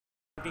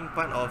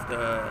Part of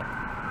the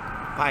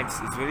pipes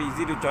is very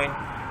easy to join,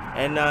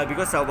 and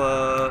because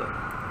our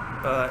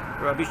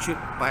rubbish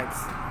chute pipes,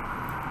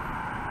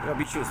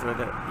 rubbish chutes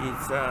rather, is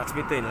 6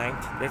 meter in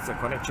length. That's a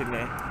connection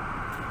there,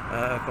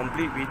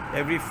 complete with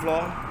every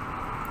floor.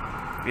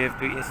 We have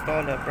to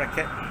install the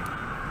bracket.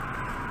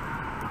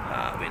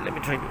 Wait, let me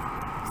try to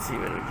see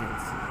whether we can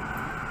see.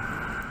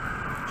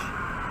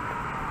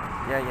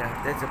 Yeah,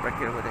 that's a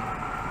bracket over there.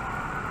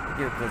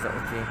 Get it close up.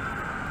 Okay.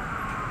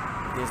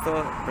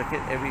 Install bracket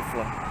every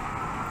floor.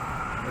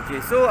 Okay,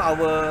 so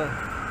our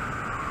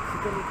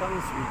system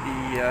comes with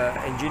the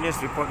engineer's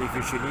report if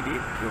you should need it.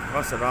 It will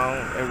cost around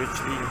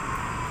averagely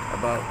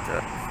about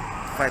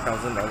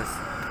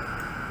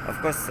 $5,000.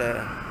 Of course,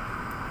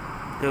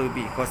 they will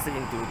be costed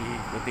into the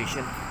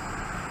quotation.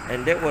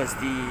 And that was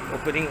the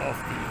opening of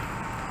the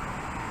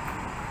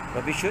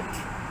rubbish chute,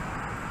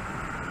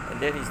 and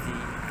that is the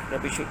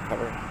rubbish chute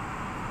cover.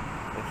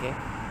 Okay.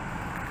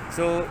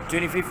 So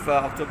 25th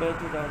October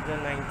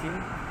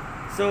 2019.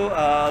 So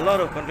a lot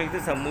of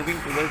contractors are moving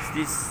towards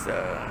this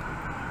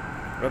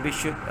rubbish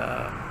chute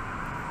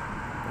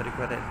what do you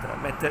call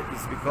that method,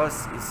 is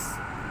because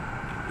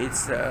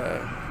it's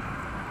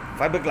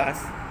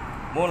fiberglass,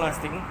 more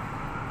lasting,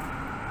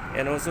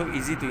 and also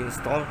easy to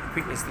install.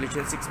 Quick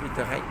installation, 6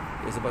 meter height,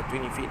 is about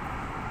 20 feet,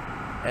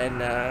 and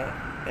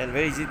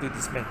very easy to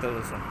dismantle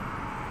also.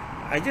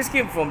 I just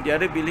came from the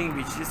other building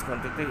which this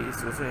contractor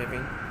is also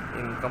having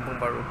in Kampung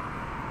Baru.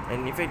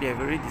 And in fact, they have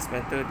already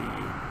dismantled the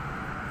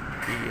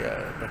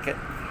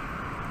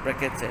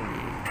brackets and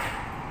the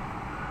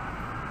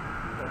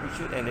rubbish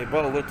chute, and they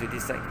brought over to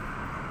this side.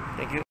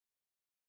 Thank you.